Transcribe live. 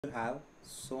have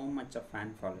so much of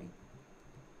fan following,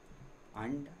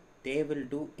 and they will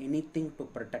do anything to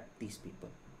protect these people.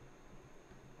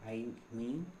 I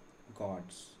mean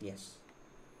gods. Yes,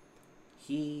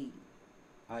 he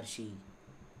or she.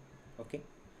 Okay,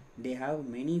 they have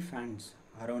many fans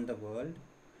around the world,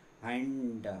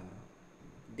 and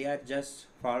they are just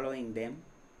following them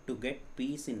to get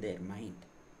peace in their mind,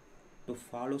 to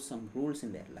follow some rules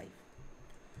in their life.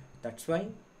 That's why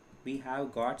we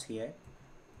have gods here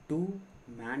to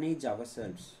manage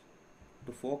ourselves,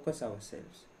 to focus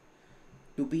ourselves,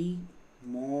 to be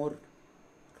more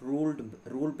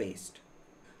rule based.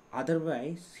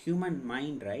 Otherwise human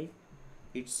mind, right,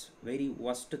 it's very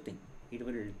worst thing. It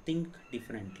will think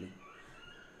differently.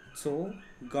 So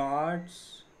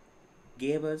gods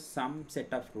gave us some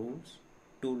set of rules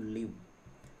to live,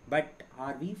 but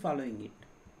are we following it?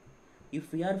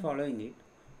 If we are following it,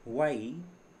 why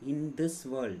in this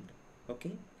world?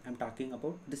 Okay, I'm talking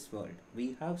about this world.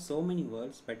 We have so many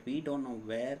worlds, but we don't know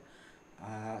where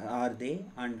are they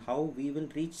and how we will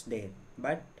reach there.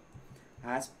 But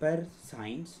as per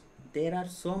science, there are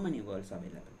so many worlds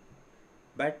available.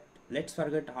 But let's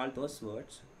forget all those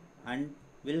words and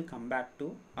we'll come back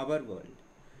to our world.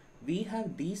 We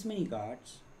have these many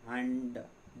gods, and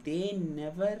they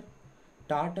never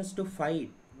taught us to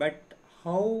fight. But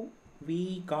how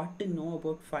we got to know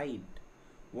about fight?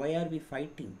 Why are we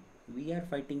fighting? We are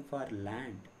fighting for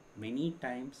land. Many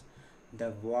times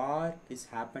the war is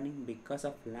happening because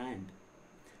of land.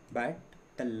 But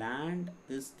the land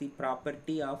is the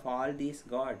property of all these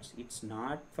gods. It's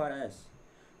not for us.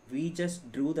 We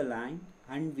just drew the line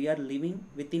and we are living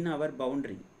within our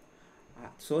boundary,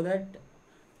 so that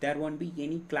there won't be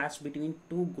any clash between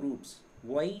two groups.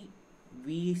 Why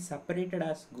we separated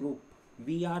as group?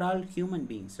 We are all human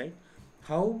beings, right?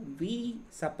 How we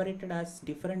separated as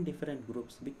different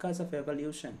groups? Because of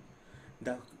evolution.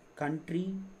 The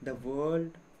country, the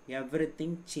world,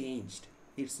 everything changed.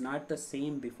 It's not the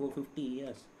same before 50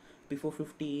 years. Before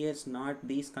 50 years, not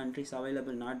these countries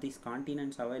available, not these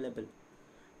continents available.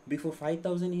 Before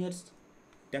 5000 years,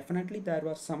 definitely there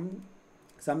was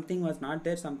something was not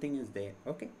there, something is there.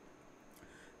 Okay,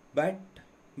 but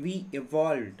we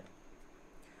evolved.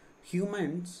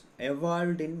 Humans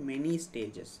evolved in many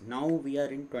stages. Now we are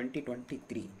in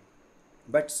 2023,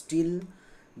 but still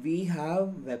we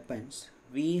have weapons,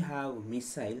 we have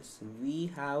missiles,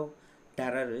 we have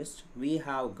terrorists, we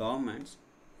have governments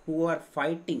who are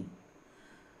fighting.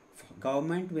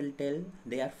 Government will tell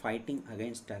they are fighting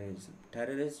against terrorism.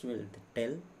 Terrorists will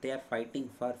tell they are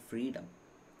fighting for freedom.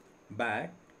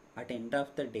 But at the end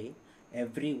of the day,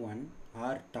 everyone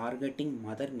are targeting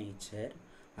Mother Nature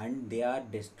and they are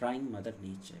destroying Mother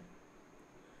Nature.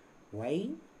 Why?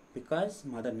 Because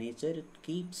Mother Nature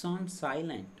keeps on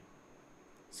silent.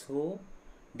 So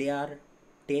they are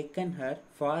taken her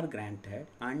for granted,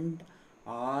 and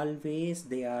always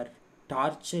they are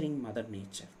torturing Mother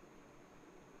Nature.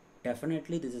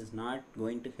 Definitely this is not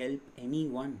going to help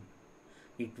anyone.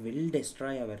 It will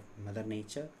destroy our Mother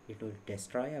Nature, it will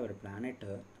destroy our planet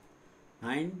Earth,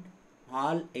 and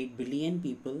all 8 billion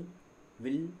people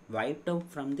will wiped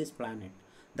out from this planet.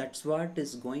 That's what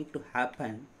is going to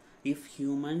happen if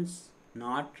humans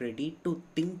not ready to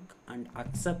think and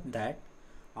accept that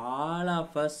all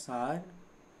of us are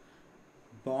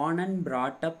born and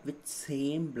brought up with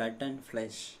same blood and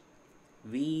flesh.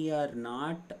 We are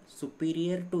not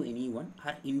superior to anyone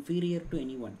or inferior to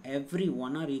anyone.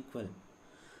 Everyone are equal.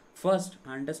 First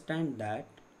understand that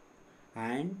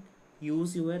and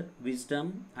use your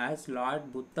wisdom as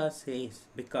Lord Buddha says,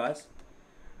 because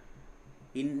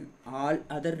in all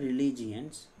other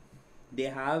religions they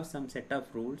have some set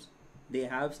of rules, they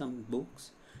have some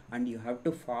books, and you have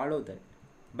to follow that.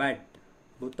 But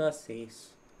Buddha says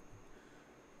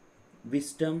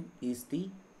wisdom is the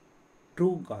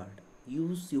true God.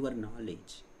 Use your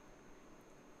knowledge.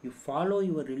 You follow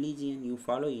your religion, you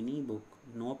follow any book,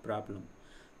 no problem.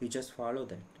 You just follow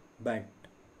that. But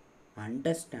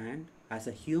understand as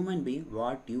a human being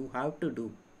what you have to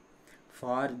do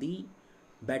for the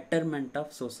betterment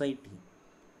of society.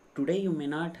 Today you may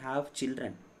not have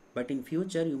children, but in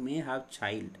future you may have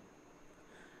child.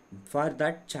 For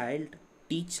that child,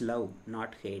 teach love,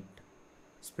 not hate.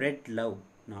 Spread love,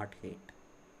 not hate.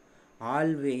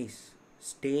 Always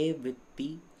stay with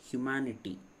the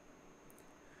humanity.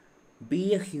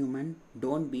 Be a human,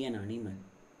 don't be an animal.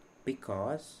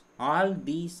 Because all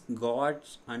these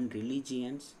gods and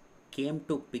religions came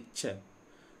to picture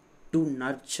to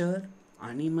nurture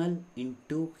animal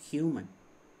into human.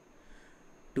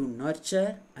 To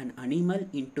nurture an animal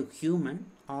into human,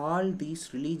 all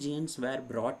these religions were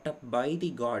brought up by the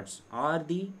gods, or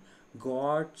the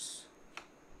gods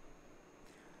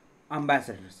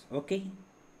ambassadors. Okay,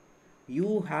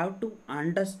 you have to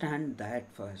understand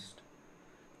that first.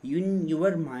 In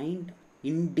your mind,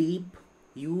 in deep,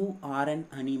 you are an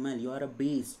animal, you are a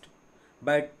beast.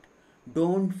 But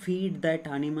don't feed that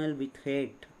animal with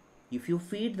hate. If you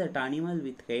feed that animal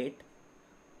with hate,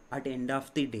 at the end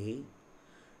of the day,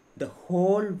 the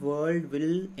whole world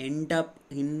will end up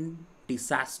in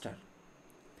disaster.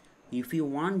 If you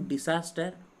want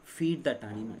disaster, feed that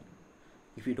animal.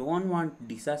 If you don't want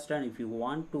disaster and if you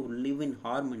want to live in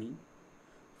harmony,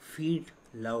 feed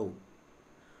love.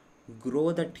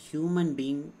 Grow that human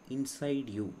being inside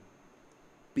you.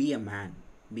 Be a man,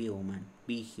 be a woman,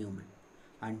 be human,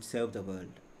 and serve the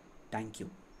world. Thank you.